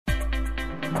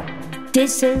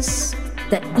This is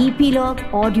the Epilogue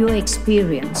Audio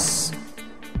Experience.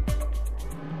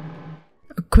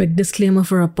 A quick disclaimer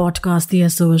for our podcast, The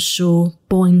SOS Show.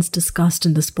 Points discussed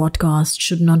in this podcast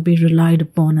should not be relied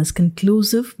upon as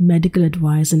conclusive medical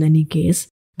advice in any case.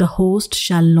 The host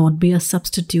shall not be a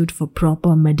substitute for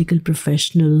proper medical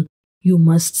professional. You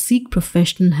must seek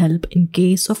professional help in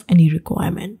case of any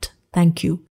requirement. Thank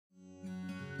you.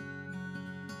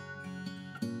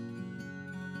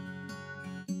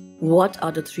 What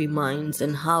are the three minds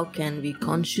and how can we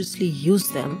consciously use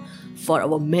them for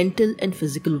our mental and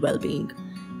physical well-being?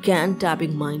 Can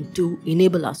tapping mind 2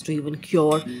 enable us to even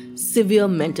cure severe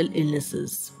mental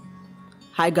illnesses?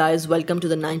 Hi guys, welcome to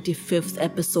the 95th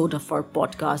episode of our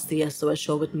podcast, The SOS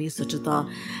Show with me, Suchita.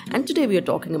 And today we are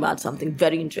talking about something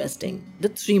very interesting, the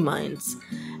three minds.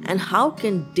 And how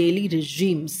can daily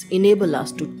regimes enable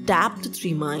us to tap the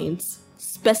three minds,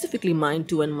 specifically mind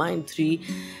 2 and mind 3,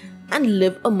 and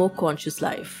live a more conscious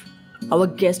life? Our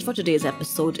guest for today's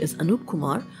episode is Anoop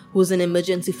Kumar, who is an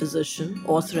emergency physician,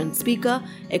 author and speaker,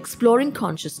 exploring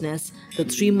consciousness, the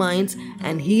three minds,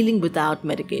 and healing without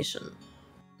medication.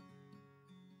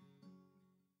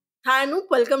 Hi Anoop,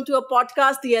 welcome to our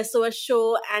podcast, The SOS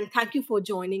Show, and thank you for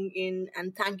joining in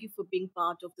and thank you for being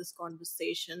part of this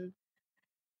conversation.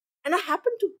 And I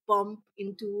happened to bump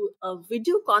into a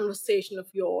video conversation of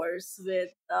yours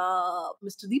with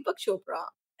Mr. Deepak Chopra.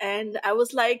 And I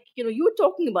was like, you were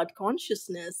talking about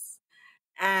consciousness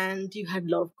and you had a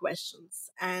lot of questions.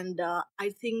 And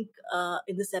I think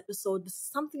in this episode, this is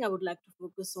something I would like to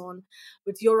focus on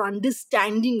with your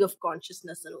understanding of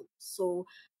consciousness. So,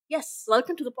 yes,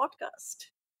 welcome to the podcast.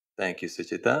 Thank you,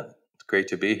 Suchita. It's great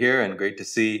to be here and great to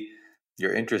see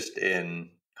your interest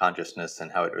in consciousness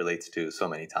and how it relates to so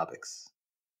many topics.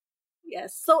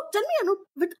 Yes. So tell me,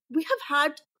 Anoop, we have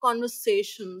had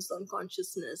conversations on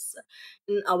consciousness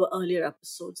in our earlier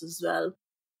episodes as well.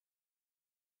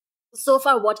 So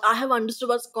far, what I have understood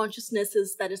about consciousness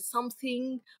is that it's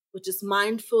something which is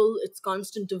mindful, it's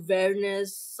constant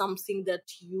awareness, something that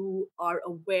you are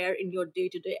aware in your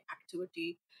day-to-day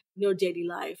activity, in your daily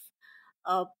life.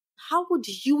 How would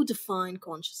you define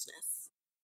consciousness?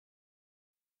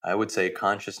 I would say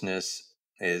consciousness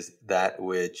is that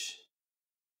which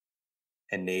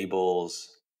enables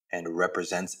and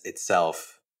represents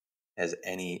itself as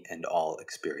any and all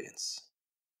experience.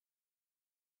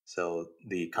 So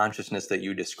the consciousness that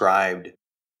you described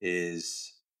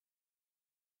is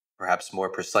perhaps more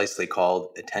precisely called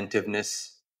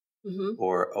attentiveness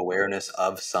or awareness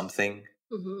of something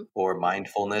or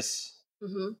mindfulness,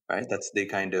 right? That's the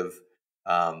kind of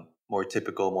more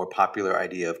typical, more popular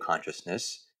idea of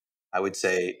consciousness. I would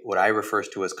say what I refer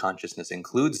to as consciousness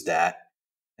includes that,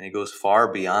 and it goes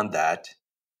far beyond that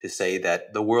to say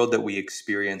that the world that we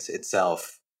experience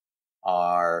itself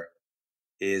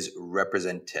is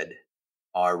represented,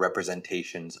 are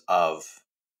representations of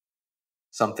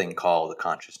something called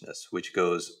consciousness, which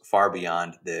goes far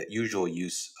beyond the usual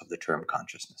use of the term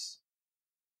consciousness.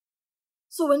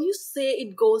 So when you say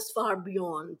it goes far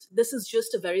beyond, this is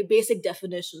just a very basic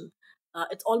definition.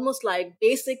 It's almost like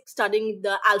basic studying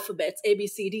the alphabets, A, B,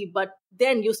 C, D, but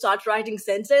then you start writing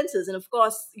sentences. And of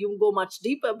course, you go much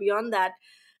deeper beyond that.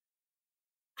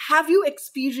 Have you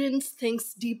experienced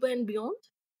things deeper and beyond?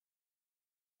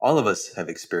 All of us have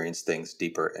experienced things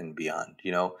deeper and beyond.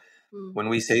 When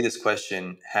we say this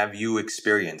question, have you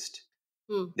experienced?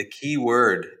 The key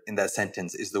word in that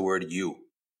sentence is the word you.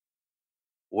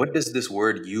 What does this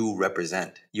word you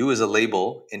represent? You is a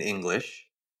label in English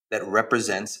that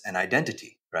represents an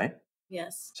identity, right?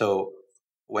 Yes. So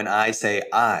when I say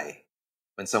I,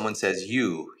 when someone says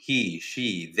you, he,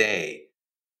 she, they,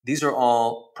 these are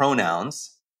all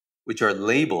pronouns which are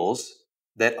labels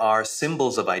that are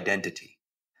symbols of identity.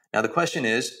 Now the question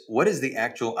is, what is the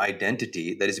actual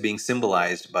identity that is being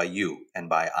symbolized by you and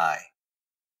by I?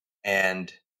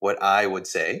 And what I would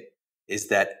say is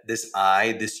that this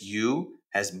I, this you,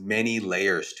 has many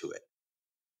layers to it.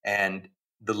 And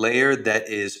the layer that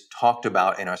is talked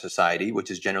about in our society, which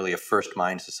is generally a first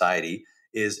mind society,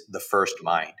 is the first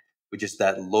mind, which is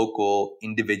that local,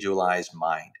 individualized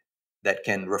mind that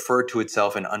can refer to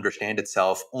itself and understand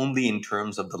itself only in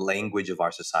terms of the language of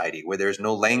our society. Where there's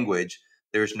no language,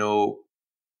 there's no,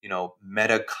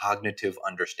 metacognitive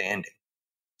understanding.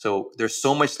 So there's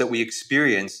so much that we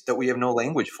experience that we have no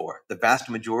language for. The vast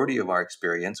majority of our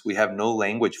experience, we have no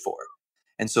language for.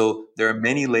 And so there are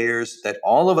many layers that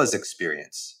all of us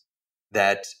experience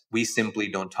that we simply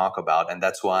don't talk about. And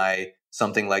that's why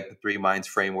something like the Three Minds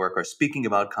framework or speaking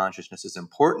about consciousness is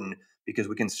important, because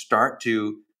we can start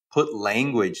to put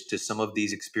language to some of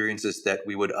these experiences that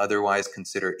we would otherwise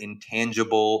consider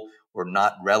intangible or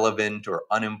not relevant or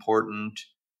unimportant,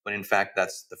 when in fact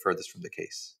that's the furthest from the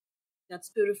case. That's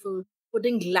beautiful.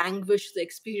 Putting language to the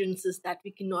experiences that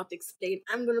we cannot explain.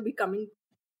 I'm going to be coming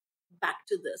back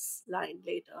to this line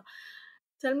later.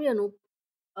 Tell me, Anup,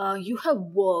 you have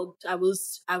worked. I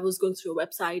was going through a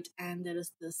website, and there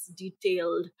is this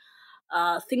detailed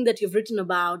thing that you've written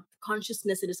about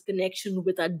consciousness and its connection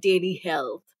with our daily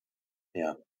health,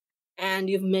 Yeah. and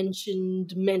you've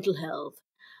mentioned mental health,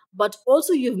 but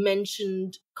also you've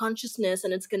mentioned consciousness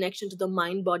and its connection to the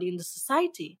mind, body, and the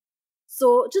society.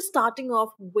 So, just starting off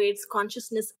with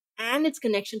consciousness and its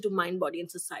connection to mind, body, and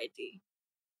society,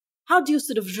 how do you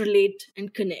sort of relate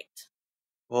and connect?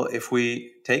 Well, if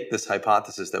we take this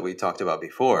hypothesis that we talked about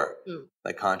before, Mm,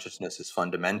 that consciousness is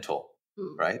fundamental,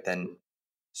 mm, right? Then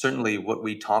certainly what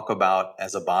we talk about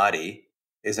as a body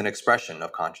is an expression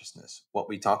of consciousness. What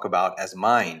we talk about as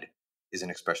mind is an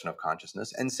expression of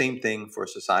consciousness, and same thing for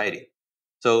society.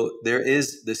 So there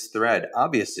is this thread,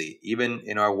 obviously, even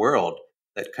in our world,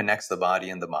 that connects the body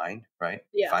and the mind, right?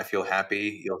 If yeah. I feel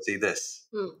happy, you'll see this,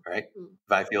 Mm, right? mm,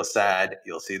 If I feel sad,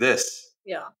 you'll see this.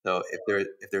 yeah. So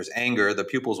if there's anger, the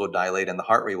pupils will dilate and the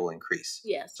heart rate will increase.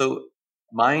 Yes. So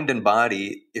mind and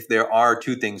body, if there are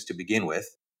two things to begin with,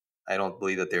 I don't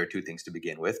believe that there are two things to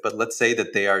begin with, but let's say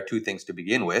that they are two things to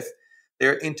begin with,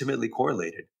 they're intimately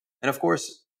correlated. And of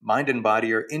course, mind and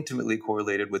body are intimately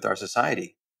correlated with our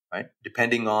society, right?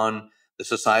 Depending on the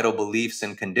societal beliefs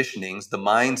and conditionings, the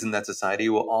minds in that society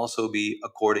will also be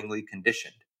accordingly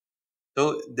conditioned.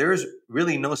 So there's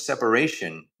really no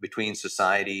separation between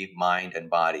society, mind, and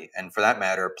body, and for that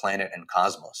matter, planet and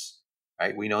cosmos.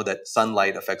 Right? We know that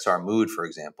sunlight affects our mood, for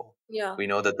example. Yeah. We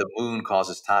know that the moon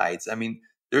causes tides. I mean,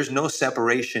 there's no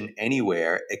separation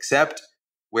anywhere except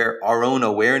where our own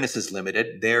awareness is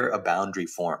limited, there a boundary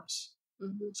forms.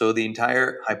 Hmm. So the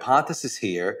entire hypothesis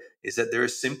here is that there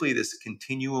is simply this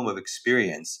continuum of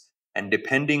experience. And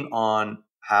depending on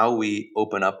how we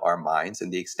open up our minds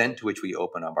and the extent to which we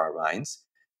open up our minds,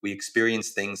 we experience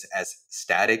things as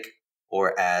static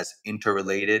or as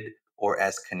interrelated or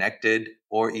as connected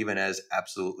or even as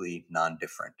absolutely non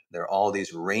different. There are all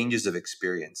these ranges of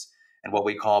experience. And what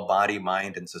we call body,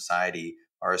 mind, and society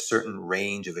are a certain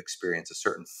range of experience, a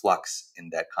certain flux in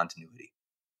that continuity.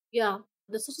 Yeah,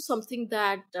 that's also something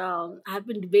that I've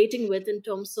been debating with in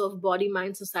terms of body,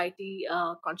 mind, society,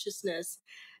 consciousness,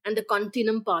 and the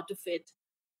continuum part of it.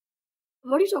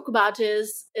 What you talk about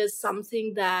is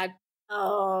something that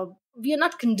we are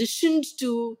not conditioned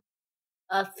to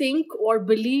think or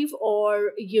believe,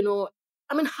 or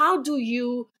I mean, how do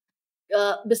you,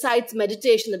 besides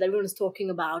meditation that everyone is talking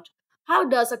about, how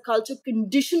does a culture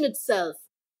condition itself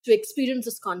to experience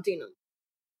this continuum?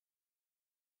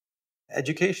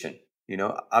 Education.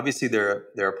 Obviously there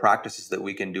are practices that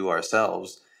we can do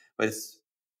ourselves, but it's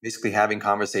basically having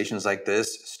conversations like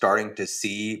this, starting to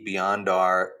see beyond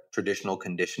our traditional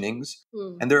conditionings.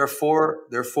 Hmm. And there are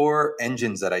four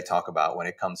engines that I talk about when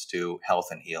it comes to health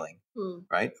and healing, Hmm.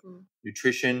 right? Hmm.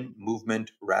 Nutrition,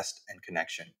 movement, rest, and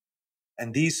connection.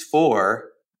 And these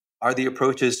four are the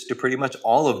approaches to pretty much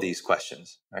all of these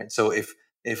questions, right? So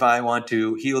if I want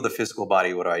to heal the physical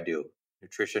body, what do I do?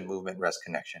 Nutrition, movement, rest,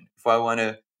 connection. If I want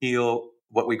to heal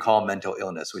what we call mental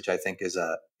illness, which I think is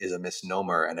a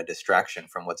misnomer and a distraction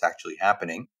from what's actually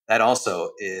happening, that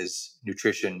also is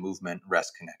nutrition, movement,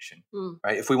 rest, connection. Hmm.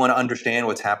 Right? If we want to understand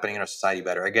what's happening in our society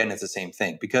better, again, it's the same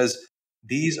thing because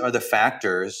these are the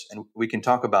factors, and we can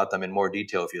talk about them in more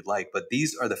detail if you'd like, but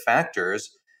these are the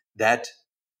factors that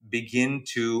begin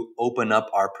to open up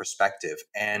our perspective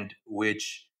and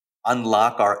which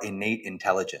unlock our innate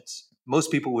intelligence.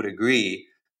 Most people would agree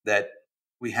that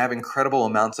we have incredible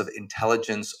amounts of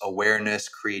intelligence, awareness,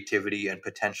 creativity, and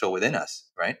potential within us,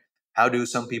 right? How do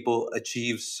some people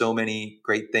achieve so many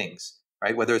great things,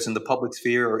 right? Whether it's in the public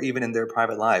sphere or even in their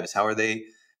private lives, how are they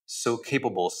so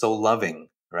capable, so loving,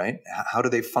 right? How do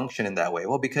they function in that way?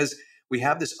 Well, because we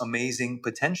have this amazing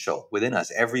potential within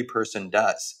us. Every person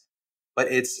does,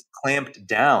 but it's clamped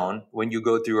down when you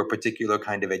go through a particular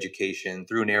kind of education,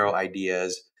 through narrow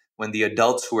ideas, when the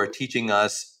adults who are teaching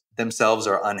us themselves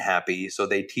are unhappy, so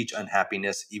they teach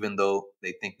unhappiness even though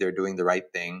they think they're doing the right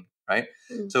thing, right?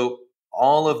 Hmm. So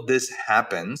all of this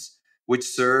happens, which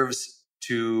serves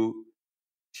to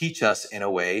teach us in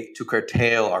a way to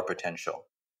curtail our potential.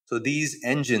 So these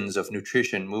engines of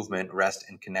nutrition, movement, rest,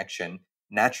 and connection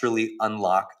naturally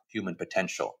unlock human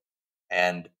potential.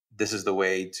 And this is the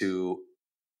way to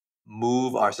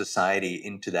move our society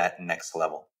into that next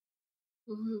level.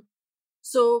 Hmm.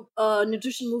 So,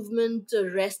 nutrition, movement,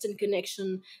 rest, and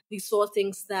connection, these four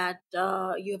things that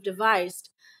you have devised.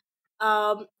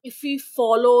 if we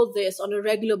follow this on a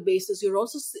regular basis, you're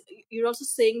also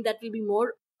saying that we'll be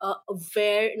more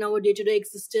aware in our day-to-day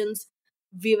existence.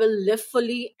 We will live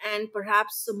fully and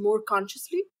perhaps more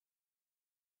consciously.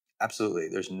 Absolutely.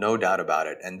 There's no doubt about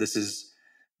it. And this is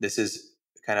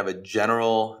kind of a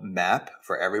general map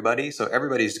for everybody. So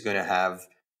everybody's going to have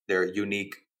their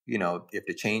unique, you have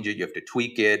to change it, you have to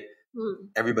tweak it. Hmm.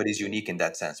 Everybody's unique in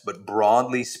that sense. But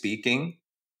broadly speaking,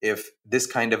 if this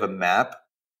kind of a map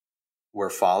were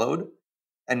followed,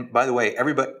 and by the way,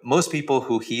 everybody, most people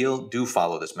who heal do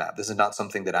follow this map. This is not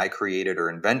something that I created or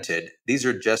invented. These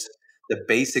are just the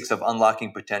basics of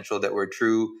unlocking potential that were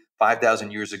true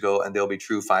 5,000 years ago, and they'll be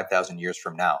true 5,000 years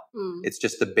from now. Hmm. It's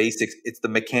just the basics, it's the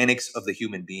mechanics of the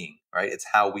human being, right? It's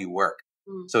how we work.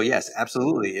 Hmm. So, yes,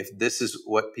 absolutely. If this is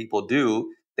what people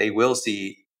do, they will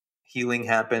see healing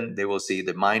happen. They will see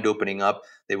the mind opening up.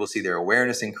 They will see their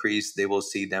awareness increase. They will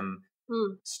see them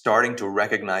Hmm. starting to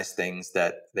recognize things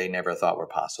that they never thought were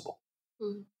possible.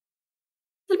 Hmm.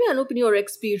 Tell me, Anup, in your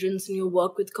experience in your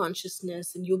work with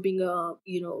consciousness and you being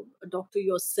a doctor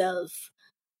yourself,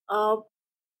 uh,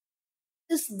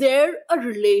 is there a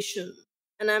relation,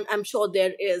 and I'm sure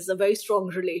there is a very strong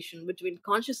relation between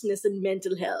consciousness and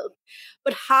mental health,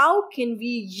 but how can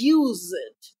we use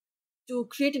it to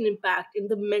create an impact in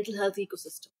the mental health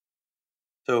ecosystem?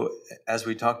 So, as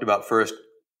we talked about first,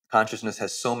 consciousness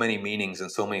has so many meanings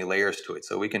and so many layers to it.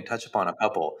 So, we can touch upon a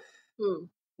couple. Hmm.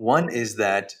 One is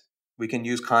that we can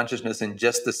use consciousness in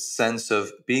just the sense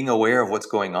of being aware of what's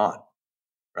going on,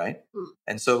 right? Hmm.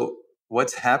 And so,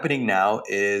 what's happening now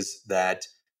is that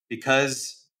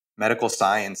because medical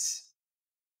science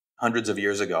hundreds of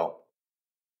years ago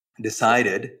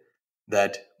decided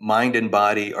that mind and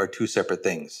body are two separate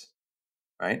things,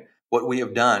 right? What we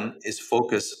have done is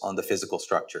focus on the physical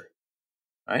structure,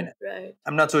 right? Right.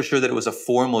 I'm not so sure that it was a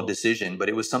formal decision, but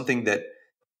it was something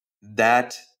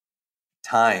that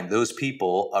time, those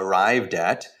people arrived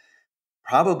at,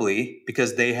 probably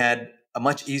because they had a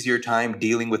much easier time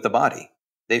dealing with the body.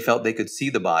 They felt they could see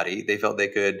the body, they felt they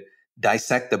could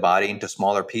dissect the body into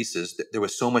smaller pieces. There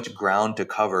was so much ground to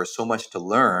cover, so much to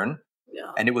learn,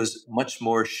 Yeah. and it was much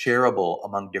more shareable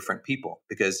among different people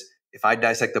because if I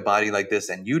dissect the body like this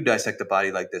and you dissect the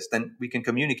body like this, then we can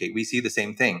communicate. We see the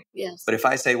same thing. Yes. But if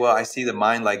I say, well, I see the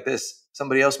mind like this,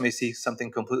 somebody else may see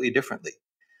something completely differently.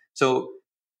 So,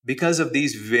 because of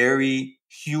these very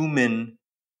human,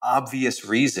 obvious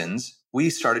reasons, we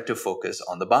started to focus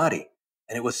on the body.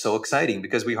 And it was so exciting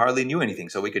because we hardly knew anything.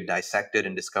 So, we could dissect it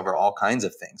and discover all kinds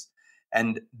of things.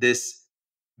 And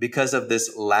because of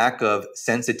this lack of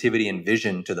sensitivity and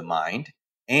vision to the mind,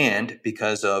 and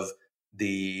because of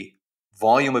the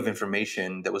volume of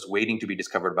information that was waiting to be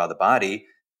discovered by the body,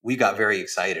 we got very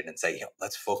excited and say,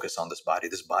 let's focus on this body.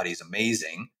 This body is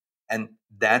amazing. And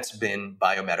that's been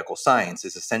biomedical science,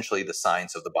 is essentially the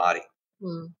science of the body.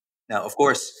 Hmm. Now, of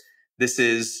course, this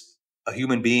is a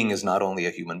human being is not only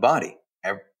a human body.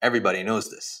 Everybody knows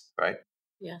this, right?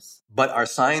 Yes. But our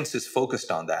science is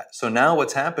focused on that. So now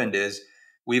what's happened is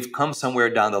we've come somewhere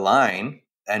down the line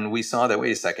and we saw that,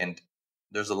 wait a second,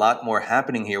 there's a lot more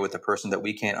happening here with the person that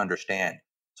we can't understand.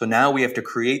 So now we have to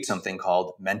create something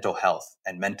called mental health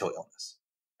and mental illness,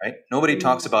 right? Nobody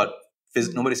talks about,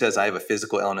 nobody says, I have a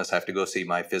physical illness, I have to go see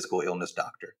my physical illness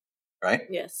doctor, right?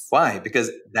 Yes. Why?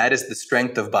 Because that is the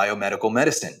strength of biomedical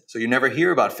medicine. So you never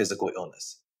hear about physical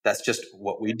illness. That's just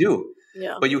what we do.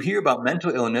 Yeah. But you hear about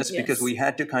mental illness because Yes. we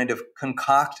had to kind of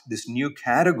concoct this new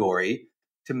category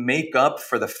to make up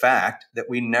for the fact that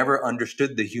we never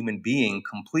understood the human being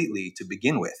completely to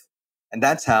begin with. And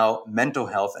that's how mental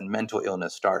health and mental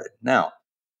illness started. Now,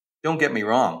 don't get me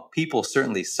wrong, people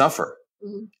certainly suffer,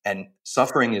 Mhm. and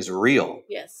suffering is real.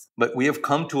 Yes. But we have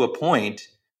come to a point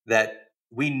that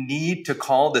we need to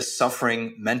call this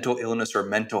suffering mental illness or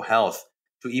mental health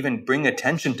to even bring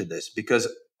attention to this because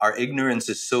our ignorance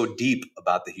is so deep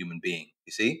about the human being,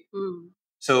 you see? Mm.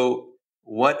 So,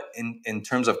 what in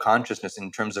terms of consciousness,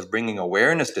 in terms of bringing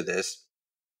awareness to this,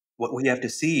 what we have to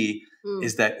see Mm.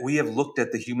 is that we have looked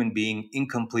at the human being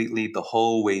incompletely the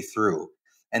whole way through.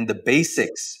 And the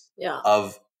basics Yeah.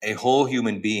 of a whole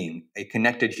human being, a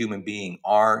connected human being,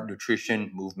 are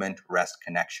nutrition, movement, rest,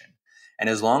 connection. And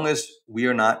as long as we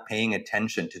are not paying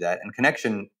attention to that, and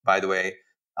connection, by the way,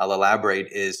 I'll elaborate,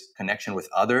 is connection with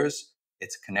others,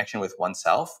 it's connection with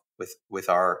oneself, with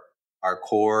our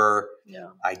core Yeah.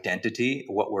 identity,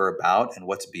 what we're about, and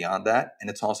what's beyond that. And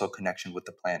it's also connection with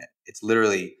the planet. It's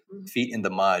literally feet in the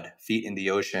mud, feet in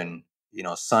the ocean,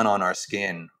 sun on our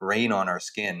skin, rain on our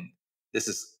skin.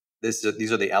 These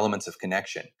are the elements of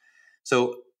connection.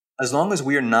 So as long as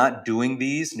we are not doing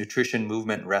these nutrition,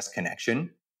 movement, rest,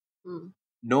 connection, Mm.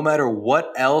 no matter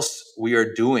what else we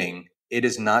are doing, it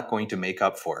is not going to make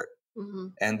up for it. Mm-hmm.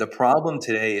 And the problem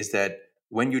today is that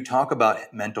when you talk about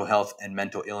mental health and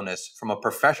mental illness from a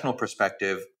professional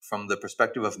perspective, from the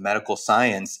perspective of medical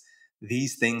science,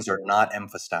 these things are not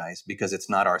emphasized because it's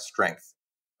not our strength,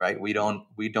 right? We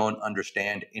don't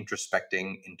understand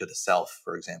introspecting into the self,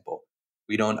 for example.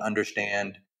 We don't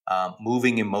understand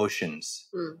moving emotions.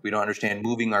 Mm. We don't understand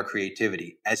moving our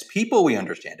creativity. As people, we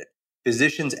understand it.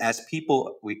 Physicians, as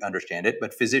people, we understand it.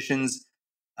 But physicians,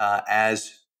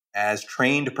 as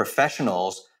trained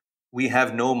professionals, we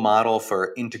have no model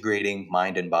for integrating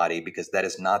mind and body because that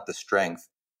is not the strength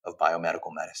of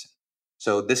biomedical medicine.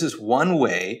 So this is one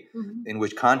way Mm-hmm. in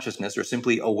which consciousness, or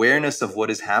simply awareness of what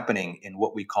is happening in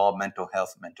what we call mental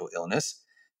health, mental illness,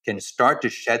 can start to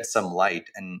shed some light.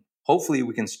 And hopefully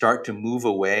we can start to move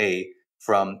away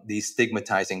from these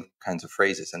stigmatizing kinds of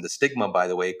phrases. And the stigma, by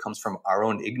the way, comes from our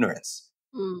own ignorance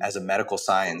as a medical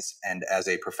science and as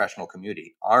a professional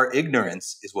community. Our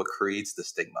ignorance is what creates the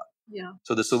stigma. Yeah.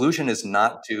 So the solution is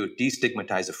not to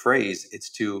destigmatize a phrase,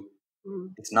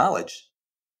 it's knowledge,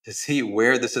 to see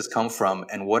where this has come from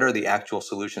and what are the actual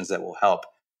solutions that will help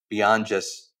beyond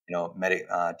just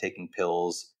taking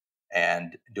pills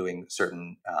and doing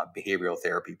certain behavioral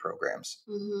therapy programs.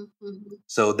 Mm-hmm. Mm-hmm.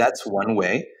 So that's one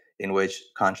way in which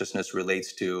consciousness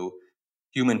relates to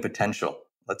human potential.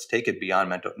 Let's take it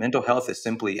beyond mental health is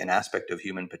simply an aspect of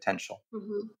human potential.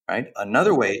 Mm-hmm. Right?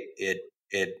 Another way it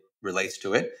relates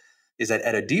to it is that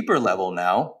at a deeper level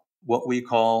now, what we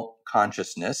call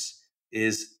consciousness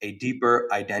is a deeper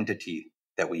identity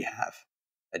that we have,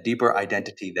 a deeper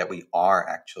identity that we are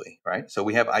actually, right? So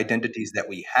we have identities that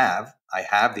we have. I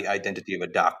have the identity of a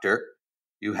doctor.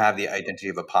 You have the identity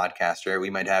of a podcaster.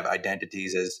 We might have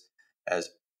identities as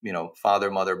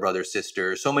father, mother, brother,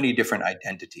 sister, so many different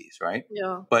identities, right?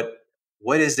 Yeah. But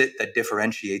what is it that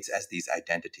differentiates as these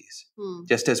identities?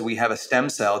 Just as we have a stem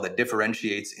cell that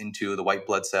differentiates into the white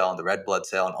blood cell and the red blood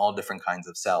cell and all different kinds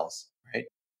of cells, right?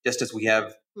 Just as we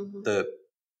have the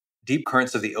deep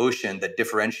currents of the ocean that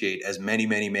differentiate as many,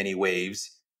 many, many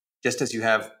waves, just as you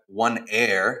have one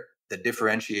air that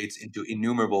differentiates into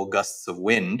innumerable gusts of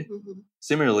wind,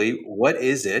 similarly, what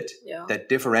is it that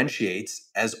differentiates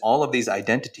as all of these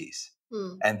identities?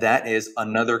 And that is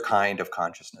another kind of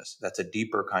consciousness. That's a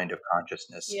deeper kind of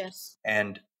consciousness. Yes.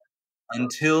 And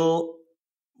until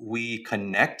we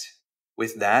connect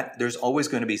with that, there's always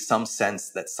going to be some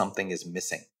sense that something is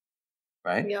missing,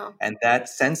 right? Yeah. And that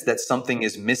sense that something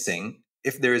is missing,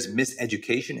 if there is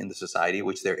miseducation in the society,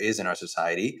 which there is in our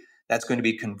society, that's going to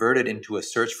be converted into a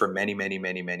search for many, many,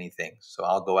 many, many things. So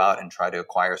I'll go out and try to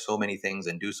acquire so many things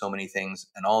and do so many things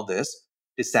and all this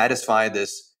to satisfy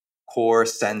this core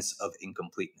sense of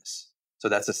incompleteness. So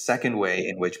that's a second way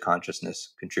in which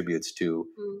consciousness contributes to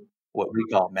what we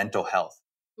call mental health.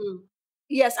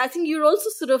 Yes, I think you're also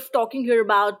sort of talking here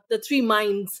about the three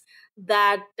minds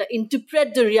that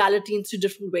interpret the reality in three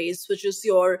different ways, which is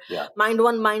your mind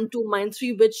one, mind two, mind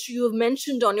three, which you have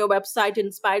mentioned on your website,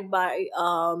 inspired by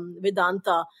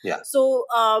Vedanta. Yeah. So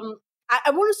I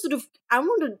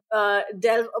want to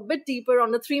delve a bit deeper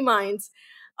on the three minds.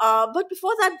 But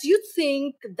before that, do you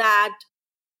think that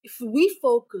if we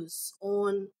focus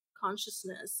on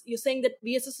consciousness, you're saying that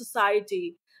we as a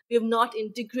society, we have not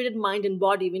integrated mind and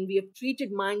body when we have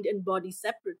treated mind and body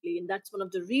separately. And that's one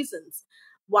of the reasons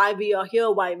why we are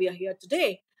here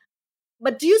today.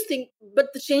 But do you think, but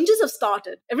the changes have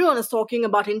started. Everyone is talking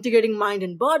about integrating mind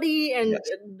and body. And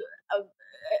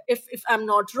if I'm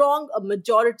not wrong, a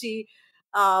majority,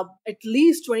 at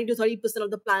least 20 to 30%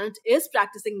 of the planet is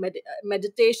practicing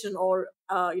meditation, or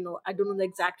I don't know the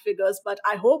exact figures, but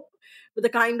I hope with the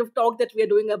kind of talk that we are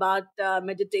doing about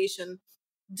meditation,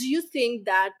 do you think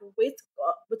that with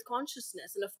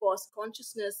consciousness, and of course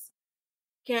consciousness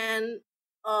can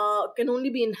only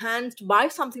be enhanced by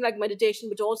something like meditation,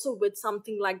 but also with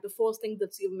something like the first thing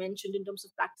that you've mentioned in terms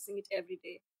of practicing it every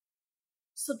day?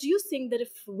 So do you think that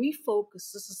if we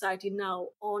focus the society now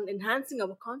on enhancing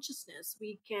our consciousness,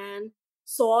 we can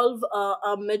solve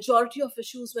a majority of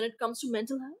issues when it comes to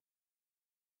mental health?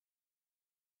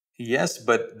 Yes,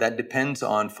 but that depends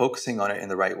on focusing on it in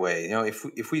the right way.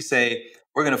 If we say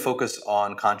we're going to focus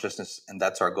on consciousness and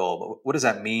that's our goal, but what does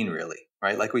that mean really?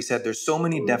 Right? Like we said, there's so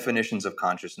many definitions of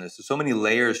consciousness, there's so many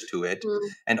layers to it,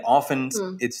 and often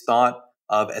it's thought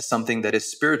of as something that is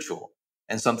spiritual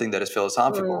and something that is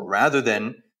philosophical, rather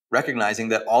than recognizing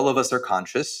that all of us are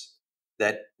conscious,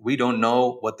 that we don't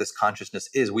know what this consciousness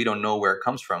is, we don't know where it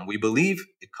comes from. We believe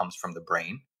it comes from the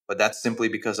brain, but that's simply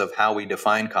because of how we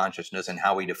define consciousness and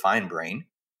how we define brain.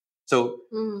 So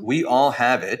we all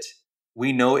have it.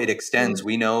 We know it extends.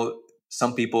 We know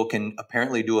some people can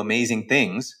apparently do amazing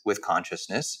things with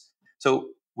consciousness.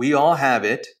 So we all have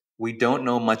it. We don't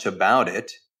know much about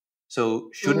it. So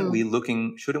shouldn't we be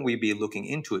looking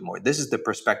into it more? This is the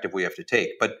perspective we have to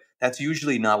take. But that's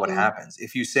usually not what happens.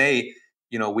 If you say,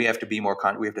 we have to be more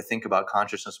we have to think about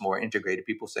consciousness more integrated,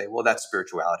 people say, well, that's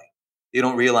spirituality. They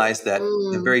don't realize that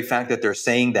the very fact that they're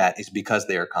saying that is because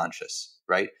they are conscious,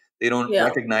 right? They don't Yeah.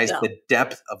 recognize the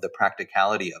depth of the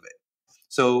practicality of it.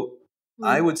 So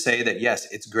I would say that yes,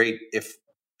 it's great if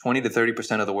 20 to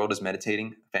 30% of the world is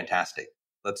meditating. Fantastic.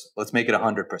 Let's make it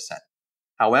 100%.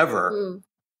 However,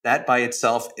 that by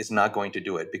itself is not going to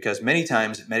do it, because many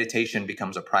times meditation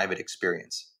becomes a private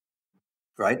experience,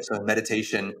 right? So in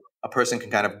meditation, a person can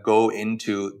kind of go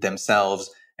into themselves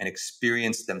and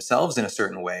experience themselves in a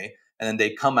certain way, and then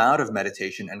they come out of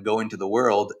meditation and go into the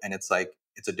world, and it's like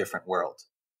it's a different world,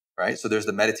 right? So there's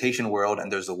the meditation world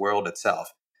and there's the world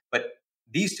itself, but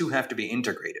these two have to be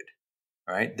integrated,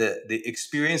 right? The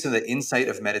experience and the insight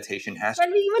of meditation has to.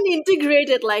 Can we even integrate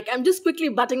it? Like, I'm just quickly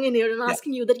butting in here and Yeah,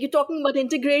 asking you that you're talking about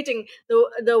integrating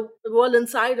the world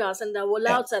inside us and the world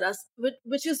yeah. outside us,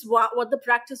 which is what the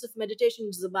practice of meditation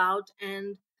is about.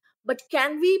 And but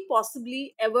can we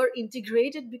possibly ever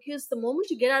integrate it? Because the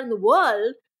moment you get out in the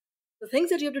world, the things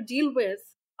that you have to deal with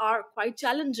are quite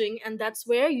challenging, and that's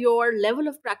where your level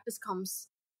of practice comes.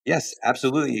 Yes,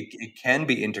 absolutely. It can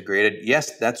be integrated.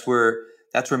 Yes, that's where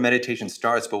meditation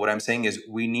starts. But what I'm saying is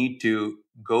we need to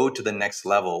go to the next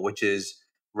level, which is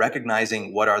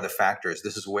recognizing what are the factors.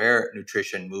 This is where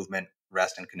nutrition, movement,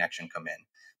 rest, and connection come in.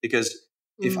 Because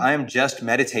if I'm just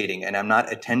meditating and I'm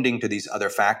not attending to these other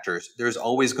factors, there's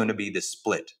always going to be this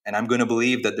split. And I'm going to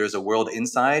believe that there's a world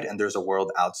inside and there's a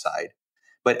world outside.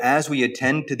 But as we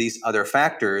attend to these other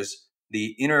factors,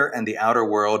 the inner and the outer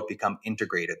world become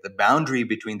integrated. The boundary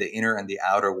between the inner and the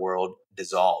outer world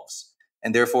dissolves.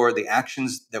 And therefore, the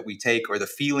actions that we take or the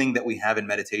feeling that we have in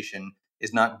meditation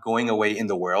is not going away in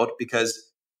the world,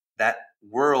 because that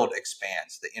world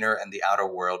expands. The inner and the outer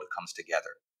world comes together.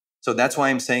 So that's why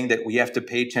I'm saying that we have to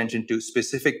pay attention to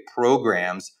specific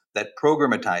programs that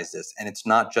programatize this. And it's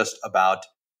not just about,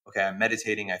 okay, I'm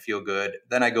meditating, I feel good,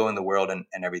 then I go in the world and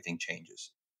everything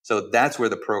changes. So that's where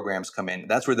the programs come in.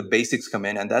 That's where the basics come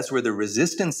in. And that's where the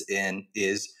resistance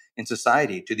is in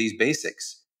society to these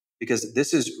basics, because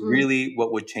this is really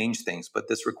what would change things. But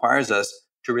this requires us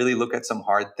to really look at some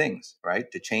hard things, right?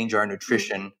 To change our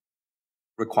nutrition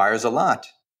requires a lot.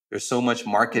 There's so much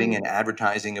marketing and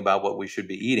advertising about what we should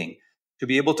be eating. To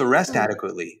be able to rest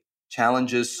adequately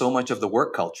challenges so much of the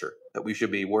work culture that we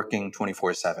should be working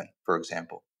 24/7, for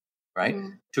example, right?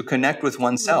 To connect with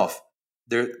oneself,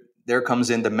 there comes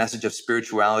in the message of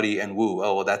spirituality and woo.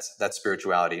 Oh, well, that's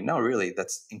spirituality. No, really,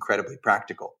 that's incredibly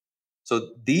practical.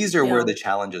 So these are where Yeah. the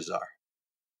challenges are.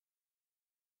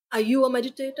 Are you a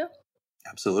meditator?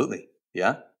 Absolutely.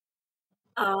 Yeah.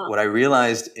 Uh, What I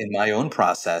realized in my own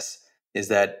process is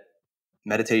that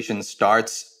meditation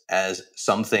starts as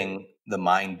something the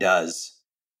mind does,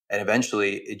 and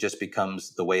eventually it just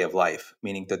becomes the way of life,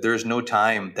 meaning that there's no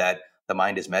time that the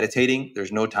mind is meditating,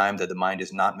 there's no time that the mind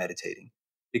is not meditating,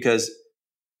 because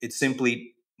it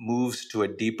simply moves to a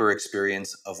deeper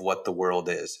experience of what the world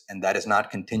is. And that is not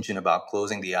contingent about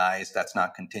closing the eyes. That's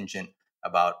not contingent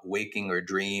about waking or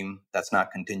dream. That's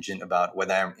not contingent about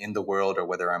whether I'm in the world or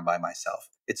whether I'm by myself.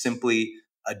 It's simply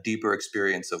a deeper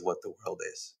experience of what the world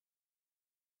is.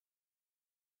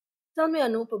 Tell me,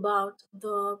 Anoop, about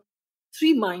the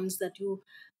three minds that you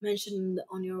mentioned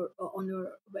on your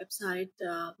website: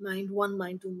 mind one,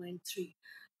 mind two, mind three.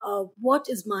 What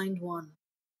is mind one?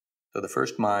 So the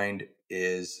first mind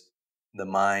is the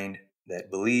mind that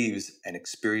believes and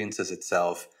experiences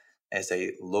itself as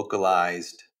a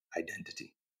localized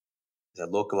identity, as a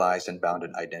localized and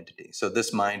bounded identity. So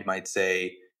this mind might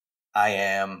say, I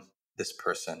am this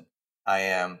person, I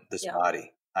am this Yeah,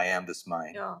 body, I am this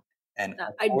mind. yeah, And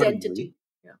that accordingly, identity.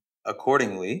 Yeah.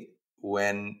 accordingly,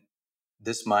 when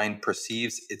this mind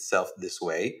perceives itself this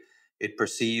way, it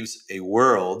perceives a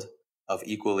world of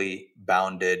equally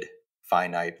bounded,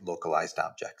 finite, localized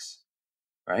objects,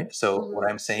 right? So what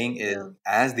I'm saying is, Yeah.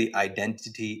 as the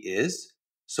identity is,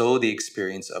 so the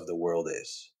experience of the world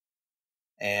is.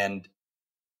 And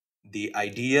the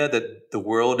idea that the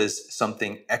world is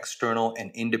something external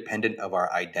and independent of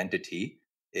our identity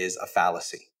is a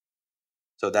fallacy.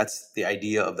 So that's the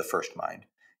idea of the first mind.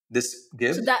 This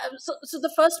gives. So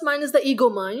the first mind is the ego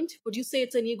mind. Would you say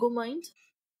it's an ego mind?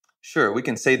 Sure, we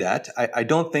can say that. I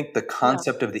don't think the Yeah.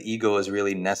 concept of the ego is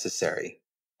really necessary.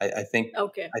 I think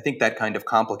Okay. that kind of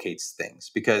complicates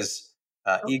things, because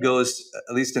Okay. egos,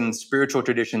 at least in spiritual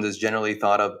traditions, is generally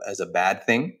thought of as a bad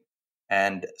thing,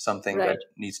 and something that Right.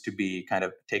 needs to be kind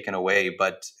of taken away.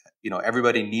 But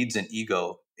everybody needs an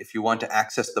ego. If you want to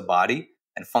access the body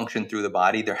and function through the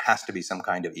body, there has to be some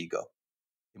kind of ego.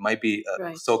 It might be a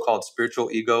Right. so-called spiritual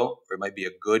ego, or it might be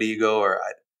a good ego,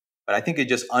 but I think it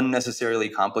just unnecessarily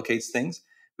complicates things.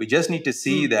 We just need to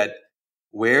see Mm. that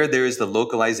where there is the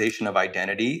localization of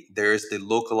identity, there is the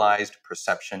localized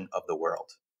perception of the world.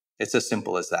 It's as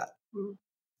simple as that. Mm.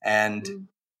 And Mm.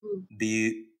 Mm.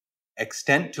 the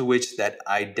extent to which that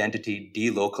identity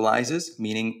delocalizes,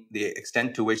 meaning the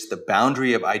extent to which the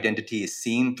boundary of identity is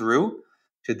seen through,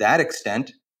 to that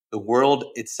extent, the world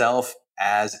itself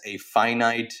as a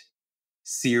finite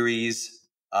series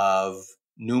of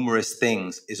numerous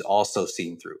things is also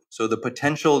seen through. So the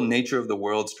potential nature of the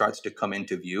world starts to come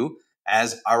into view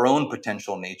as our own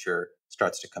potential nature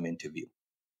starts to come into view.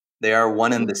 They are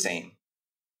one and the Mm. same.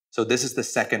 So this is the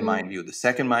second Mm. mind view. The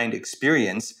second mind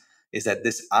experience is that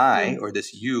this I, Mm. or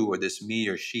this you, or this me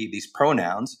or she, these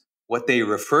pronouns, what they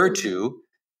refer Mm. to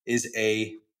is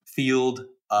a field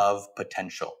of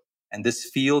potential. And this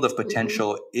field of Mhm.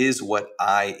 potential is what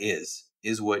I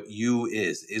is what you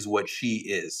is what she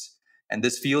is. And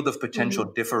this field of potential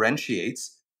Mhm.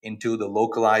 differentiates into the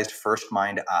localized first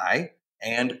mind I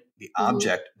and the Mhm.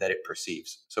 object that it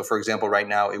perceives. So for example, right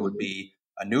now it would Mhm. be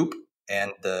Anoop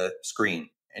and the screen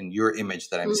and your image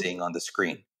that I'm Mm. seeing on the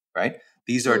screen, right?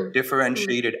 These are Mm. Mm.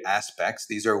 differentiated aspects.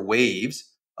 These are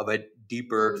waves of a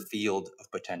deeper Mm. field of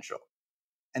potential.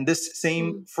 And this same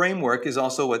Mm. framework is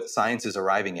also what science is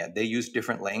arriving at. They use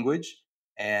different language,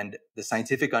 and the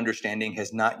scientific understanding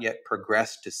has not yet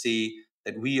progressed to see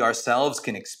that we ourselves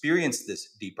can experience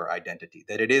this deeper identity,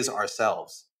 that it is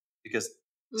ourselves. Because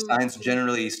Mm. science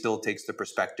generally still takes the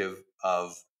perspective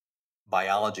of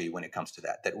biology when it comes to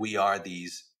that we are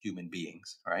these human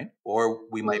beings, right? Or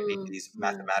we might be Mm. these Mm.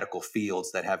 mathematical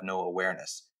fields that have no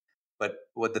awareness. But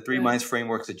what the three Right. minds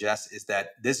framework suggests is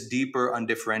that this deeper,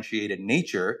 undifferentiated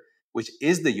nature, which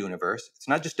is the universe, it's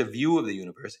not just a view of the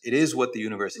universe, it is what the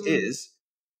universe Mm.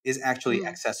 is actually Mm.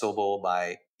 accessible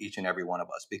by each and every one of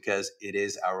us because it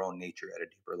is our own nature at a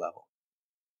deeper level.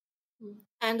 Mm.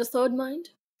 And the third mind?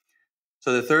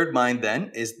 So the third mind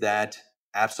then is that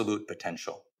absolute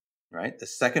potential, right? The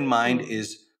second mind Mm.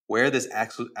 is where this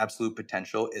absolute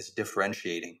potential is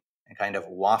differentiating and kind of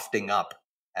wafting up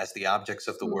as the objects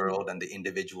of the Mm. world and the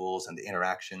individuals and the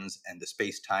interactions and the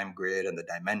space-time grid and the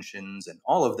dimensions and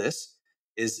all of this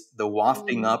is the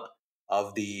wafting Mm. up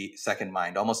of the second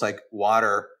mind, almost like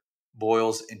water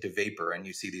boils into vapor and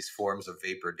you see these forms of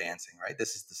vapor dancing, right?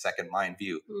 This is the second mind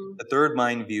view. Mm. The third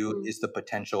mind view Mm. is the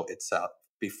potential itself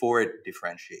before it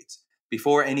differentiates,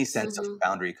 before any sense of Mhm.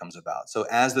 boundary comes about. So,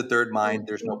 as the third mind, Mm.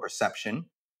 there's no Mm. perception.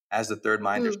 As the third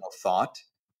mind, there's Mm. no thought.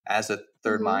 As a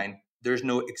third Mhm. mind, there's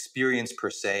no experience per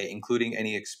se, including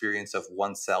any experience of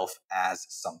oneself as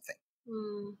something.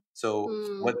 Mm. So,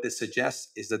 Mm. what this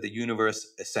suggests is that the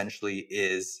universe essentially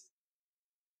is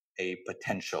a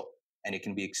potential, and it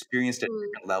can be experienced at Mm.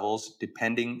 different levels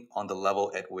depending on the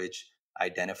level at which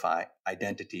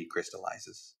identity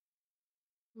crystallizes.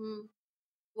 Mm.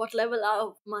 What level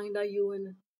of mind are you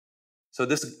in? So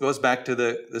this goes back to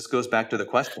the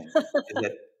question is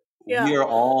that we Yeah, are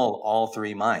all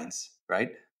three minds, right?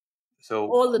 So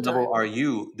all the what level time. are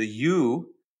you? The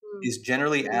you Mm. is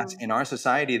generally asked Mm. in our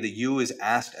society. The you is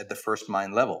asked at the first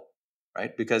mind level,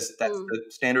 right? Because that's Mm.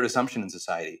 the standard assumption in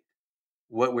society.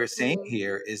 What we're saying Mm.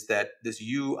 here is that this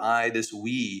you, I, this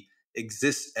we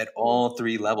exists at Mm. all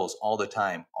three levels all the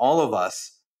time. All of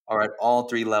us are at all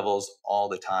three levels all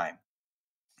the time.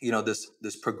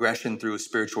 This progression through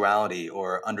spirituality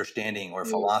or understanding or Mm.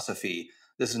 philosophy,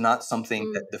 this is not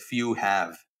something that Mm. the few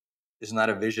have. This is not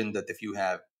a vision that the few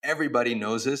have. Everybody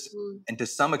knows this, Mm. and to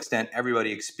some extent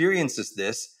everybody experiences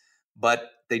this,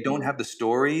 but they don't Mm. have the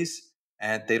stories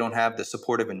and they don't have the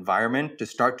supportive environment to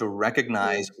start to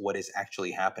recognize Mm. what is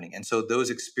actually happening, and so those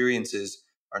experiences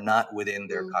are not within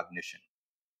their Mm. cognition.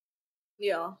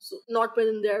 Yeah, so not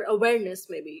within their awareness,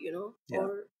 maybe, Yeah.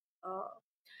 or uh,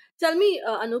 tell me,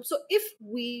 Anup, so if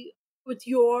we, with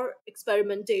your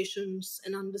experimentations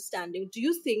and understanding, do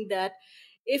you think that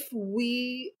if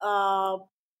we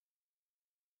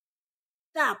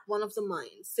tap one of the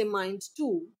minds, say mind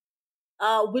two,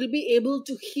 will be able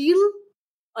to heal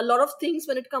a lot of things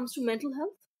when it comes to mental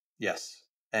health? Yes,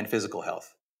 and physical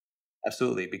health,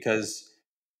 absolutely, because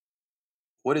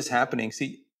what is happening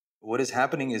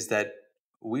is that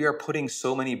we are putting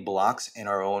so many blocks in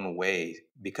our own way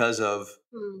because of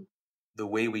Hmm. the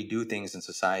way we do things in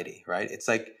society, right? It's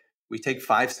like we take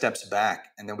 5 steps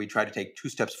back and then we try to take 2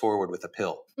 steps forward with a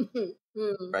pill,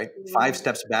 Hmm. right? Five Hmm.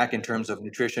 steps back in terms of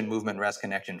nutrition, movement, rest,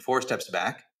 connection, 4 steps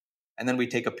back. and then we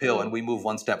take a pill and we move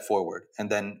one step forward and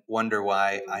then wonder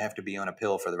why I have to be on a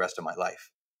pill for the rest of my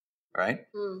life, right?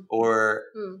 Or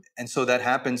and so that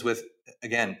happens with,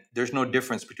 again, there's no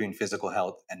difference between physical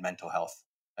health and mental health.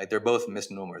 Right? They're both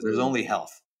misnomers. There's only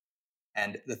health.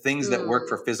 And the things that work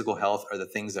for physical health are the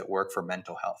things that work for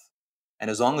mental health.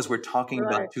 And as long as we're talking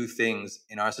Right. about two things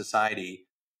in our society,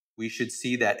 we should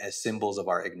see that as symbols of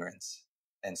our ignorance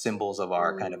and symbols of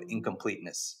our kind of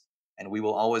incompleteness. And we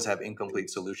will always have incomplete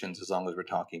solutions as long as we're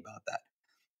talking about that.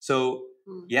 So,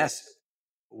 yes,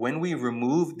 when we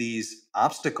remove these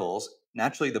obstacles,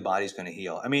 naturally the body's going to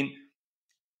heal. I mean,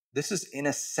 this is, in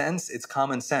a sense, it's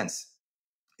common sense.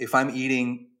 If I'm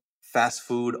eating fast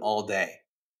food all day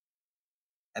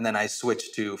and then I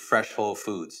switch to fresh whole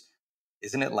foods,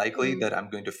 isn't it likely that I'm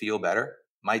going to feel better?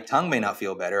 My tongue may not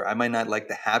feel better. I might not like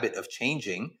the habit of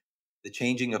changing, the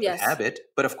changing of the Yes. habit.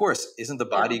 But of course, isn't the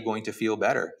body going to feel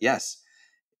better? Yes.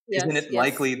 Isn't Yes. it Yes.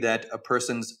 likely that a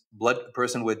person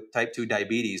with type 2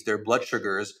 diabetes, their blood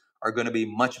sugars are going to be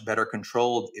much better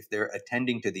controlled if they're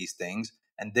attending to these things,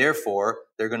 and therefore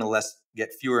they're going to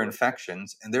get fewer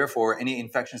infections, and therefore any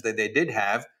infections that they did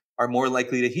have are more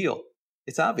likely to heal?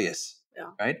 It's obvious,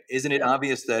 right? Isn't it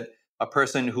obvious that a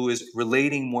person who is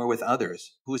relating more with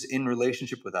others, who is in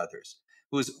relationship with others,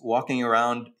 who is walking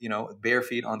around, bare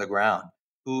feet on the ground,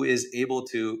 who is able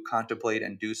to contemplate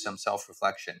and do some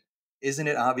self-reflection, isn't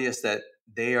it obvious that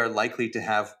they are likely to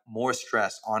have more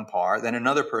stress on par than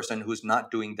another person who's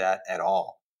not doing that at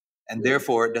all? And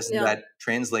therefore, doesn't that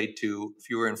translate to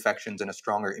fewer infections and a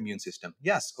stronger immune system?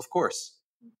 Yes, of course.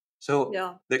 So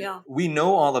we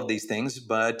know all of these things,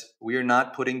 but we are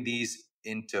not putting these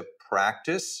into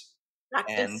practice.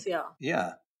 And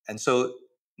and so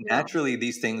naturally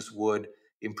these things would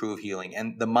improve healing.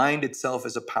 And the mind itself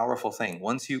is a powerful thing.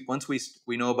 Once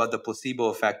we know about the placebo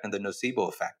effect and the nocebo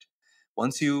effect.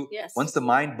 Once the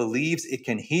mind believes it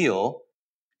can heal,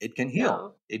 it can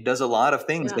heal. It does a lot of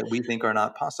things that we think are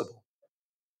not possible.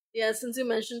 Yeah, since you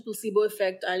mentioned placebo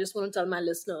effect, I just want to tell my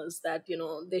listeners that,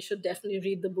 they should definitely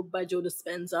read the book by Joe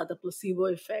Dispenza, The Placebo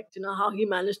Effect, how he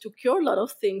managed to cure a lot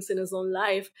of things in his own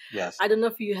life. Yes. I don't know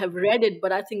if you have read it,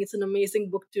 but I think it's an amazing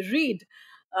book to read.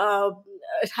 Uh,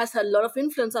 it has had a lot of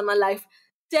influence on my life.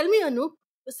 Tell me, Anoop,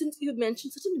 since you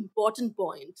mentioned such an important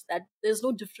point that there's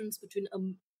no difference between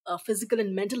physical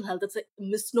and mental health, it's a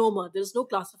misnomer. There's no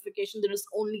classification, there is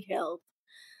only health.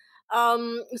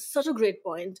 Such a great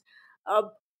point.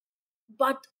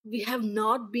 But we have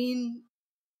not been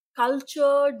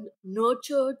cultured,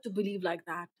 nurtured to believe like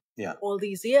that all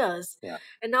these years.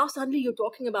 And now suddenly you're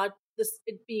talking about this,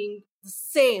 it being the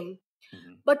same.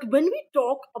 But when we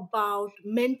talk about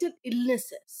mental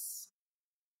illnesses,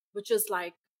 which is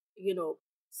like,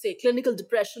 say clinical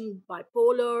depression,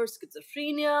 bipolar,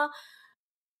 schizophrenia,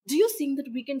 do you think that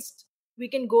we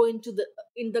can go into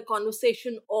the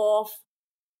conversation of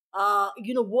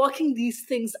working these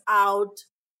things out,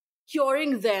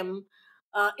 curing them,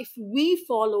 if we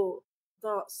follow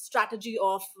the strategy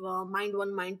of mind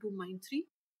one, mind two, mind three?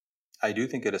 I do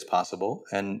think it is possible.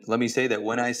 And let me say that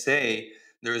when I say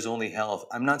there is only health,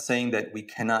 I'm not saying that we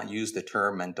cannot use the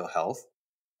term mental health,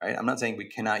 right? I'm not saying we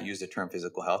cannot use the term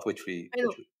physical health, I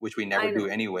know. which we never I do know.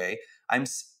 anyway. I'm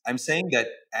saying that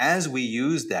as we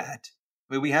use that,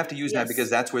 I mean, we have to use that because Yes.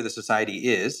 that's where the society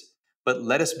is. But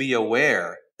let us be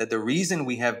aware that the reason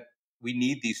we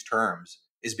need these terms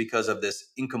is because of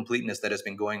this incompleteness that has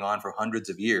been going on for hundreds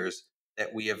of years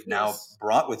that we have now Yes.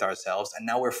 brought with ourselves, and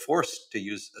now we're forced to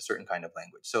use a certain kind of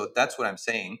language. So that's what I'm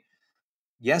saying.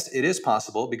 Yes, it is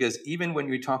possible, because even when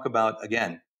we talk about,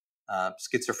 again,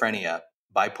 schizophrenia,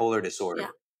 bipolar disorder, Yeah.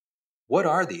 what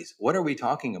are these? What are we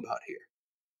talking about here?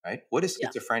 Right? What is Yeah.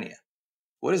 schizophrenia?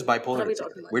 What is What bipolar are we disorder?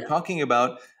 talking about? We're Yeah. talking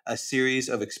about a series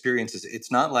of experiences.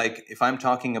 It's not like if I'm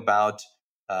talking about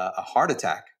a heart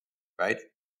attack, right?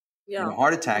 In Yeah. a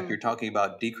heart attack, you're talking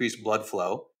about decreased blood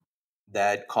flow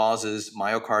that causes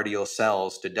myocardial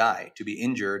cells to die, to be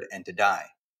injured and to die.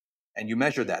 And you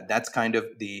measure that. That's kind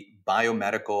of the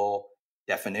biomedical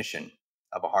definition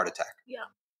of a heart attack. Yeah.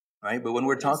 Right? But when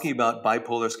we're talking about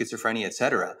bipolar, schizophrenia,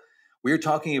 etc., we're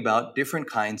talking about different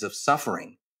kinds of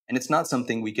suffering. And it's not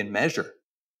something we can measure,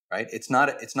 right? It's not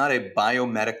a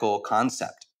biomedical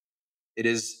concept. It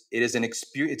is an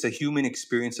experience, it's a human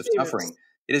experience of suffering.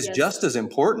 It is just as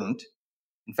important.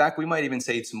 In fact, we might even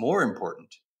say it's more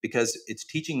important, because it's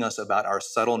teaching us about our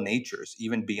subtle natures,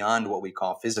 even beyond what we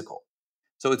call physical.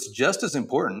 So it's just as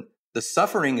important. The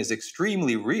suffering is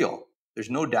extremely real. There's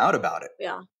no doubt about it.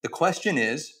 Yeah. The question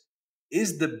is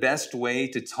the best way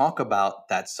to talk about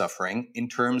that suffering in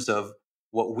terms of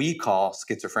what we call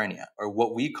schizophrenia or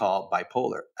what we call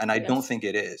bipolar? And I don't think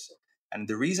it is. And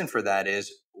the reason for that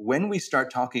is when we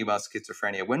start talking about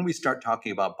schizophrenia, when we start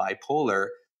talking about bipolar,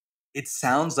 it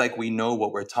sounds like we know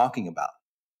what we're talking about.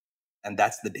 And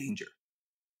that's the danger,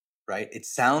 right? It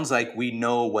sounds like we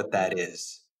know what that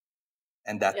is.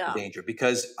 And that's the Yeah. danger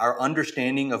because our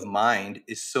understanding of mind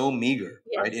is so meager,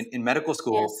 right? Yes. In medical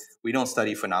school, Yes. we don't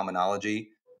study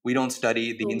phenomenology. We don't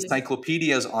study the Totally.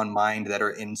 encyclopedias on mind that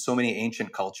are in so many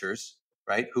ancient cultures,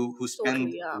 right? Who spend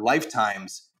Totally. Yeah.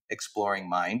 lifetimes exploring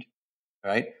mind,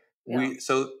 right? Yeah.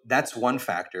 So that's one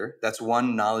factor. That's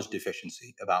one knowledge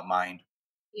deficiency about mind.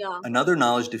 Yeah. Another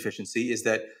knowledge deficiency is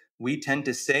that we tend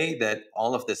to say that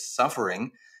all of this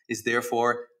suffering is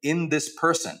therefore in this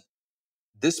person.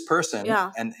 This person,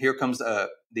 Yeah. and here comes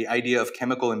the idea of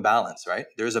chemical imbalance, right?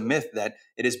 There's a myth that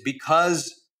it is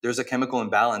because there's a chemical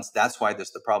imbalance, that's why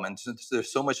there's the problem. And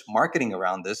there's so much marketing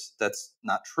around this that's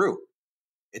not true.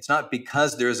 It's not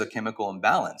because there's a chemical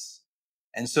imbalance.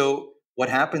 And so what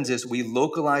happens is we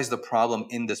localize the problem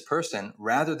in this person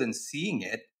rather than seeing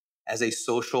it as a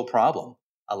social problem,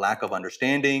 a lack of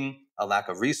understanding, a lack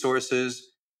of resources,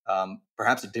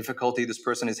 perhaps a difficulty this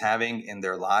person is having in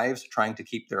their lives, trying to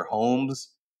keep their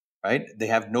homes, right? They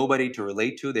have nobody to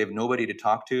relate to, they have nobody to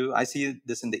talk to. I see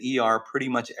this in the ER pretty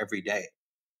much every day.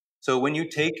 So when you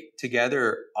take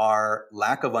together our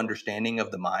lack of understanding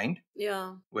of the mind,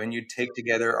 Yeah. when you take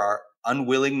together our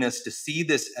unwillingness to see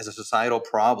this as a societal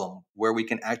problem where we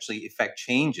can actually effect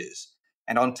changes.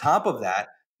 And on top of that,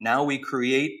 now we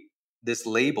create this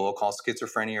label called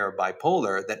schizophrenia or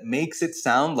bipolar that makes it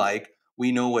sound like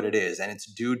we know what it is and it's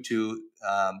due to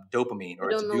dopamine We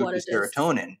or it's don't know due what to it is.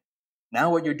 serotonin.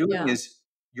 Now, what you're doing Yeah. is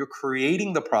you're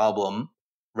creating the problem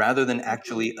rather than Mm.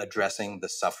 actually addressing the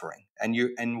suffering.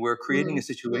 And we're creating a Mm.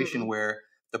 situation Mm. where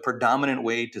the predominant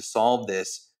way to solve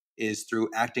this is through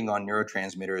acting on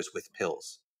neurotransmitters with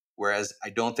pills. Whereas I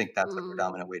don't think that's the Mm.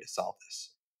 predominant way to solve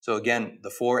this. So again, the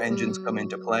four engines come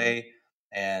into Mm. play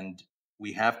and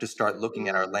we have to start looking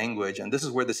at our Mm. language. And this is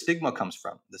where the stigma comes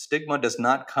from. The stigma does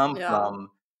not come Yeah.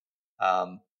 from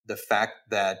the fact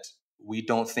that we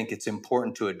don't think it's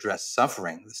important to address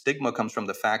suffering. The stigma comes from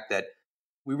the fact that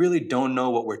we really don't know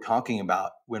what we're talking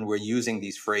about when we're using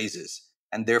these phrases.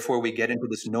 And therefore, we get into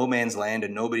this no man's land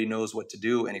and nobody knows what to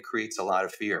do, and it creates a lot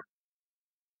of fear.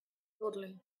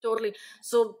 Totally. Totally.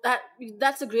 So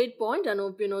that's a great point,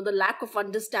 Anup. The lack of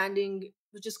understanding,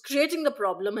 which is creating the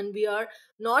problem, and we are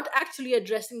not actually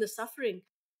addressing the suffering.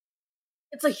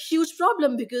 It's a huge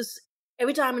problem because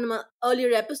every time in my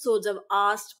earlier episodes, I've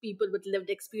asked people with lived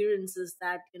experiences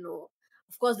that,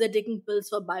 of course, they're taking pills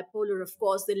for bipolar, of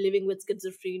course, they're living with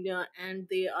schizophrenia, and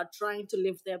they are trying to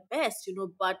live their best,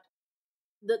 but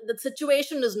the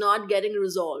situation is not getting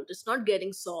resolved, it's not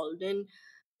getting solved. And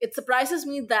it surprises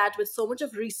me that with so much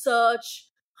of research,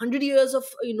 100 years of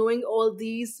knowing all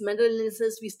these mental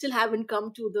illnesses, we still haven't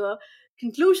come to the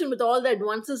conclusion. With all the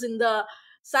advances in the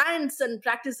science and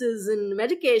practices and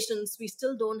medications, we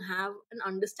still don't have an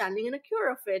understanding and a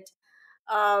cure of it.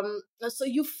 So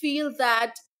you feel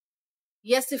that,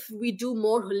 yes, if we do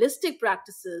more holistic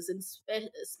practices, and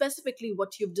specifically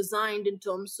what you've designed in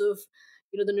terms of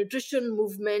the nutrition,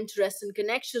 movement, rest, and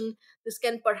connection, this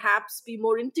can perhaps be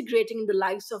more integrating in the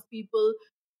lives of people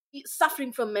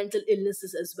suffering from mental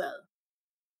illnesses as well.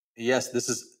 Yes, this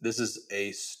is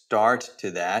a start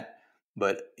to that.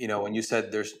 But when you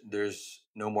said there's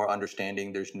no more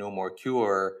understanding, there's no more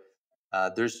cure.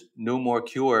 There's no more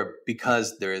cure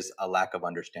because there is a lack of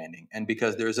understanding and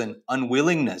because there's an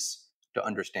unwillingness to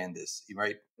understand this.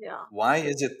 Right? Yeah. Why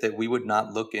is it that we would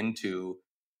not look into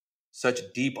such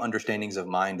deep understandings of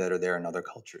mind that are there in other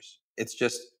cultures?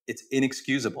 It's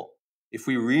inexcusable. If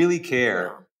we really care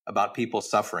Yeah. about people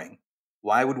suffering,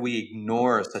 why would we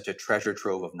ignore such a treasure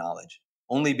trove of knowledge?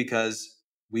 Only because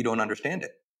we don't understand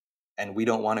it and we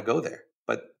don't want to go there.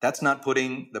 But that's not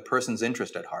putting the person's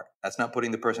interest at heart. That's not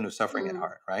putting the person who's suffering at Mm.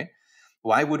 heart, right?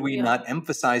 Why would we Yeah. not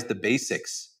emphasize the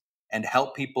basics and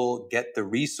help people get the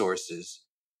resources,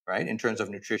 right, in terms of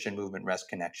nutrition, movement, rest,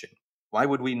 connection? Why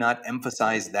would we not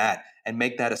emphasize that and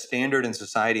make that a standard in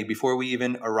society before we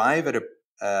even arrive at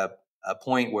a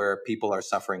point where people are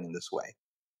suffering in this way?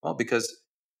 Well, because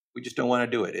we just don't want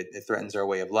to do it. It threatens our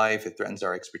way of life, it threatens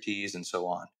our expertise, and so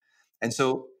on. And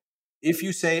so, if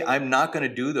you say, I'm not going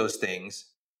to do those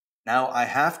things, now I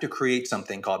have to create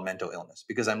something called mental illness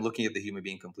because I'm looking at the human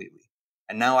being completely.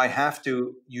 And now I have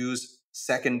to use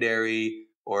secondary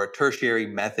or tertiary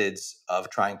methods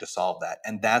of trying to solve that.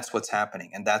 And that's what's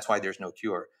happening. And that's why there's no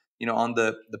cure. On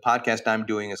the podcast I'm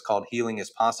doing is called Healing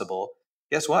is Possible.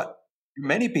 Guess what?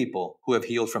 Many people who have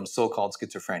healed from so called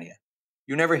schizophrenia.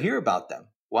 You never hear about them.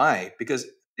 Why? Because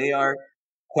they are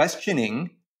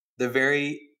questioning the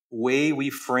very way we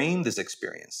frame this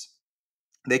experience.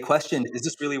 They questioned, is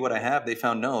this really what I have? They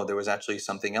found no, there was actually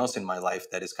something else in my life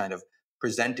that is kind of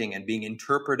presenting and being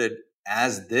interpreted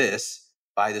as this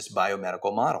by this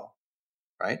biomedical model,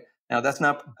 right? Now, that's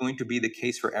not going to be the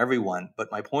case for everyone,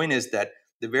 but my point is that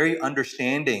the very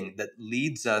understanding that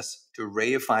leads us to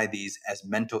reify these as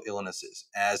mental illnesses,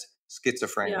 as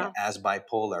schizophrenia, Yeah. as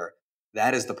bipolar,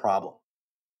 that is the problem.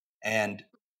 And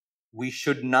we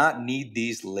should not need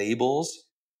these labels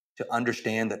to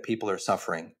understand that people are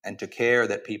suffering and to care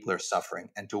that people are suffering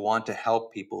and to want to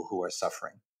help people who are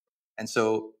suffering. And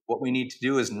so, what we need to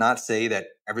do is not say that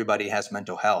everybody has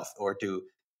mental health or to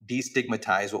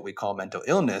destigmatize what we call mental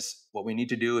illness. What we need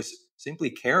to do is simply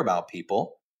care about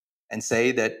people and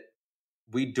say that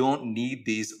we don't need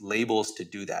these labels to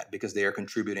do that because they are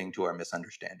contributing to our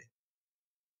misunderstanding.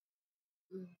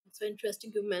 It's so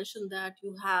interesting you mentioned that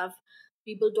you have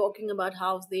people talking about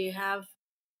how they have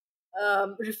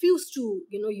refuse to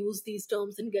use these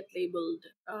terms and get labeled.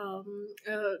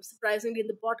 Surprisingly, in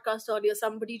the podcast earlier,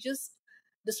 somebody just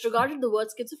disregarded the word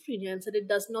schizophrenia and said it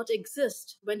does not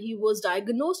exist when he was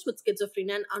diagnosed with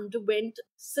schizophrenia and underwent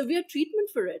severe treatment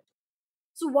for it.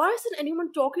 So why isn't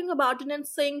anyone talking about it and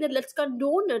saying that let's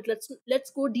condone it,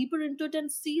 let's go deeper into it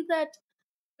and see that,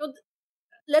 you know,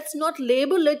 let's not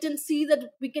label it and see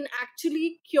that we can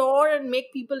actually cure and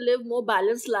make people live more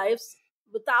balanced lives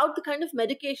without the kind of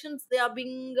medications they are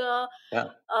being Yeah.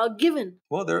 given.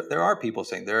 Well, there are people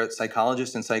saying, there are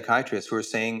psychologists and psychiatrists who are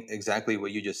saying exactly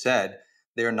what you just said.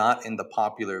 They're not in the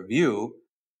popular view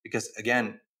because,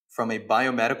 again, from a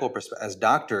biomedical perspective, as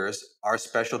doctors, our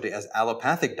specialty, as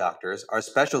allopathic doctors, our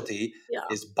specialty Yeah,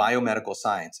 is biomedical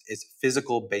science, it's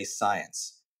physical based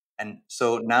science. And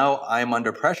so now I'm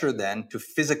under pressure then to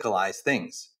physicalize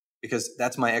things because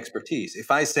that's my expertise.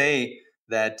 If I say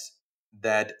that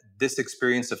this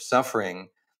experience of suffering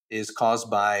is caused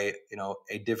by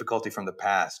a difficulty from the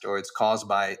past, or it's caused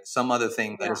by some other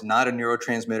thing that yeah, is not a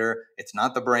neurotransmitter, it's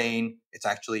not the brain, it's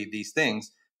actually these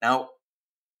things. Now,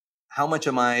 how much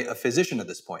am I a physician at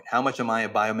this point? How much am I a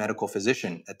biomedical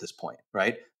physician at this point,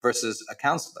 right? Versus a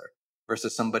counselor,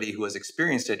 versus somebody who has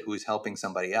experienced it, who is helping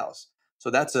somebody else. So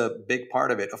that's a big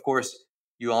part of it. Of course,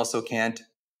 you also can't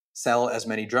sell as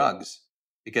many drugs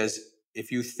because if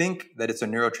you think that it's a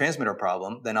neurotransmitter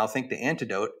problem, then I'll think the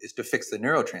antidote is to fix the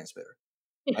neurotransmitter,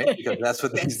 right? Because that's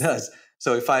what this yes. does.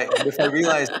 So if I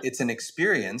realize it's an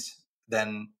experience,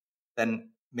 then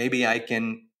maybe I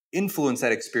can influence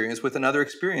that experience with another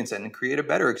experience and create a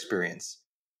better experience.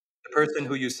 The person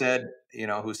who you said,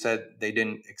 who said they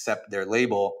didn't accept their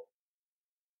label,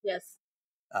 Yes,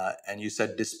 and you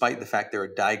said despite the fact they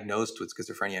were diagnosed with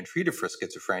schizophrenia and treated for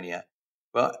schizophrenia,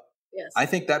 well, I yes,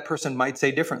 think that person might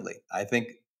say differently. I think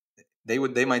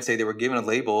they might say they were given a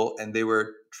label and they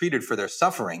were treated for their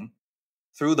suffering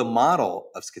through the model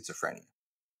of schizophrenia.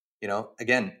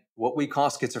 Again, what we call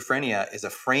schizophrenia is a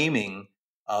framing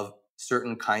of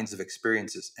certain kinds of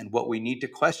experiences. And what we need to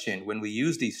question when we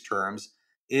use these terms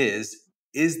is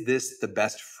this the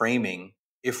best framing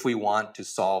if we want to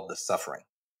solve the suffering?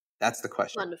 That's the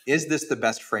question. wonderful, Is this the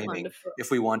best framing wonderful.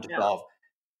 if we want to Yeah, solve?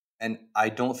 And I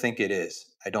don't think it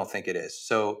is. I don't think it is.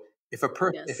 So if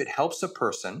it yes. helps a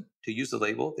person to use a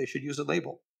label, they should use a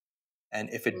label.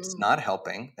 And if it's Mm. not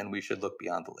helping, then we should look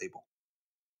beyond the label.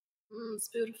 It's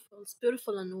beautiful. It's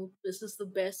beautiful, Anoop. This is the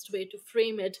best way to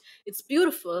frame it. It's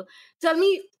beautiful. Tell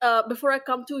me, before I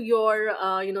come to your,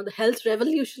 the health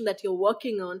revolution that you're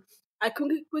working on, I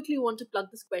quickly want to plug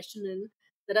this question in.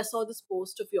 That I saw this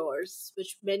post of yours,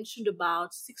 which mentioned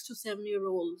about 6 to 7 year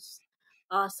olds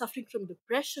suffering from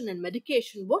depression and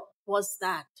medication. What was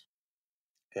that?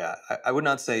 Yeah, I would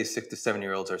not say 6 to 7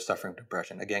 year olds are suffering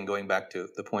depression. Again, going back to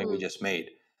the point we Mm. just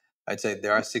made, I'd say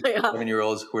there are six to Yeah, seven year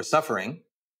olds who are suffering,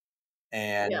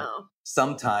 and yeah,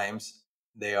 sometimes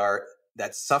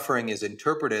that suffering is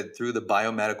interpreted through the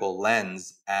biomedical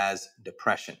lens as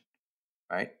depression,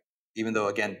 right? Even though,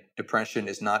 again, depression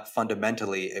is not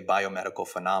fundamentally a biomedical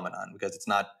phenomenon because it's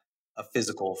not a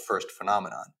physical first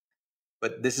phenomenon.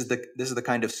 But this is the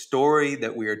kind of story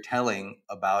that we are telling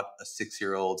about a 6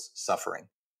 year old's suffering.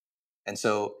 And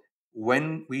so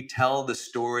when we tell the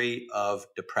story of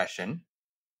depression,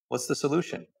 what's the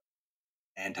solution?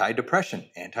 Antidepressant,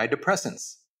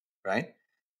 antidepressants, right?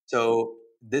 So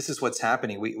this is what's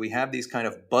happening. We have these kind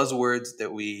of buzzwords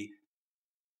that we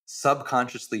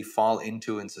subconsciously fall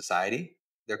into in society.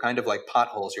 They're kind of like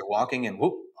potholes. You're walking and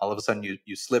whoop, all of a sudden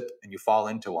you slip and you fall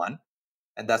into one.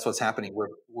 And that's what's happening.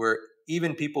 We're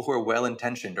even people who are well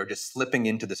intentioned are just slipping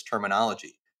into this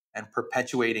terminology and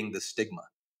perpetuating the stigma,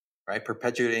 right?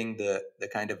 Perpetuating the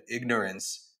kind of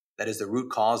ignorance that is the root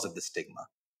cause of the stigma,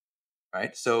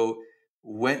 right? So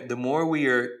when the more we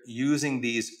are using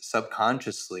these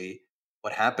subconsciously,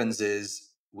 what happens is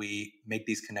we make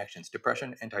these connections: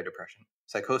 depression, antidepressant;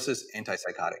 psychosis,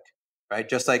 antipsychotic, right?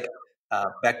 Just like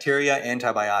bacteria,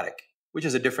 antibiotic, which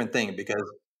is a different thing because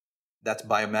that's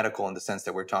biomedical in the sense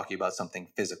that we're talking about something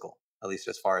physical, at least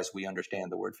as far as we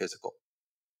understand the word physical.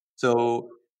 So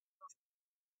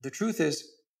the truth is,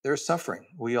 there's suffering.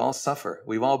 We all suffer.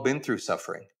 We've all been through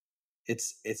suffering.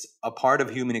 It's a part of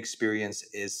human experience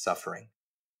is suffering.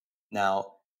 Now,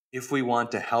 if we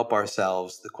want to help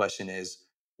ourselves, the question is,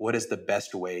 what is the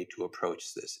best way to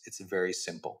approach this? It's very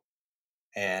simple.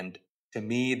 And to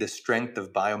me, the strength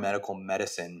of biomedical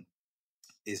medicine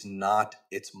is not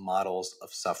its models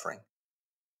of suffering.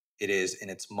 It is in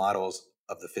its models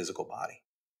of the physical body.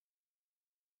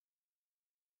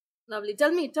 Lovely.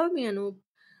 Tell me, Anoop.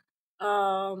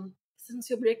 Since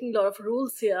you're breaking a lot of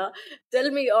rules here,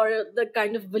 tell me, or the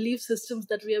kind of belief systems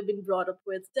that we have been brought up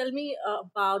with. Tell me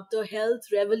about the health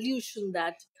revolution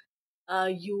that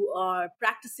you are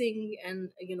practicing, and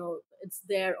it's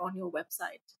there on your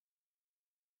website.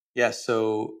 Yes.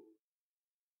 So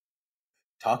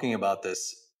talking about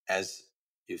this, as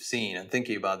you've seen, and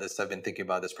thinking about this, I've been thinking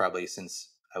about this probably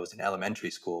since I was in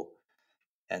elementary school.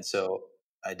 And so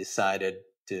I decided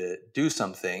to do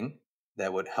something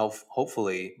that would help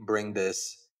hopefully bring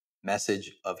this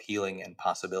message of healing and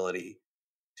possibility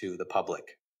to the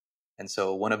public. And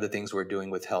so one of the things we're doing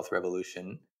with Health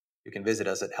Revolution, you can visit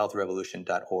us at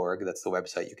healthrevolution.org. That's the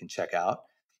website you can check out.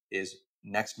 Is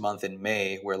next month in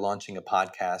May, we're launching a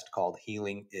podcast called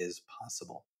Healing is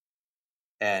Possible.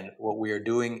 And what we are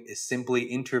doing is simply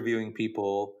interviewing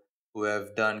people who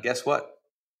have done, guess what?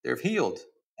 They've healed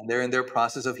and they're in their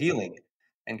process of healing.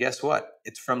 And guess what?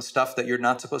 It's from stuff that you're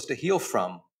not supposed to heal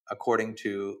from, according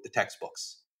to the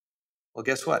textbooks. Well,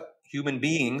 guess what? Human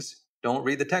beings don't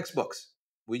read the textbooks.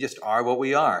 We just are what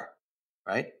we are,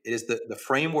 right? It is the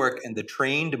framework and the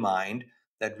trained mind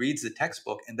that reads the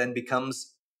textbook and then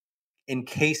becomes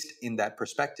encased in that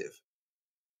perspective.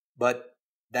 But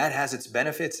that has its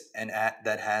benefits and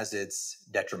that has its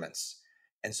detriments.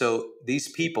 And so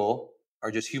these people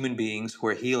are just human beings who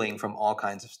are healing from all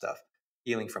kinds of stuff: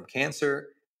 healing from cancer,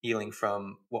 healing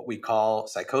from what we call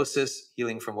psychosis,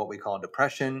 healing from what we call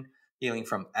depression, healing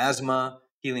from asthma,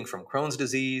 healing from Crohn's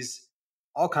disease,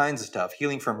 all kinds of stuff,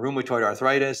 healing from rheumatoid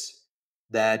arthritis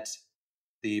that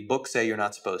the books say you're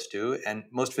not supposed to, and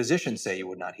most physicians say you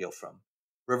would not heal from.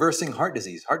 Reversing heart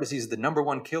disease. Heart disease is the number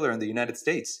one killer in the United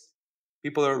States.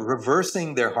 People are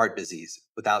reversing their heart disease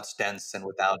without stents and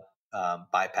without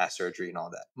bypass surgery and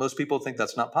all that. Most people think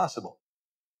that's not possible.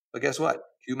 But guess what?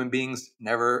 Human beings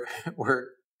never were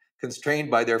constrained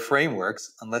by their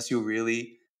frameworks unless you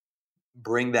really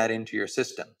bring that into your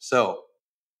system. So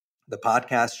the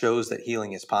podcast shows that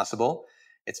healing is possible.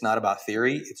 It's not about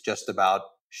theory, it's just about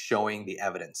showing the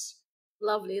evidence.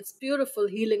 Lovely. It's beautiful.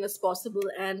 Healing is possible.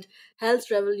 And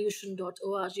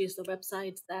healthrevolution.org is the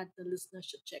website that the listeners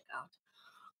should check out.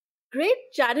 Great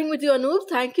chatting with you, Anoop.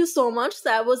 Thank you so much.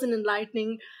 That was an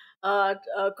enlightening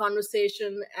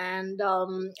conversation. And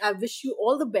I wish you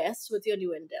all the best with your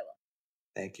new endeavor.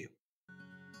 Thank you.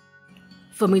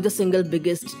 For me, the single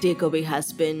biggest takeaway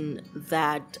has been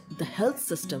that the health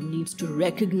system needs to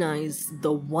recognize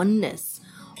the oneness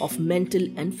of mental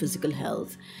and physical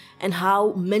health, and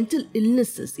how mental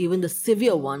illnesses, even the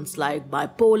severe ones like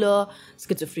bipolar,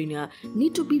 schizophrenia,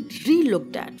 need to be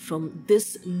re-looked at from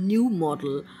this new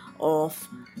model of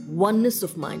oneness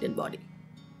of mind and body.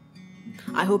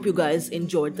 I hope you guys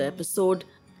enjoyed the episode.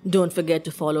 Don't forget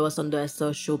to follow us on the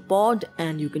SR Show Pod,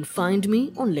 and you can find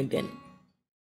me on LinkedIn.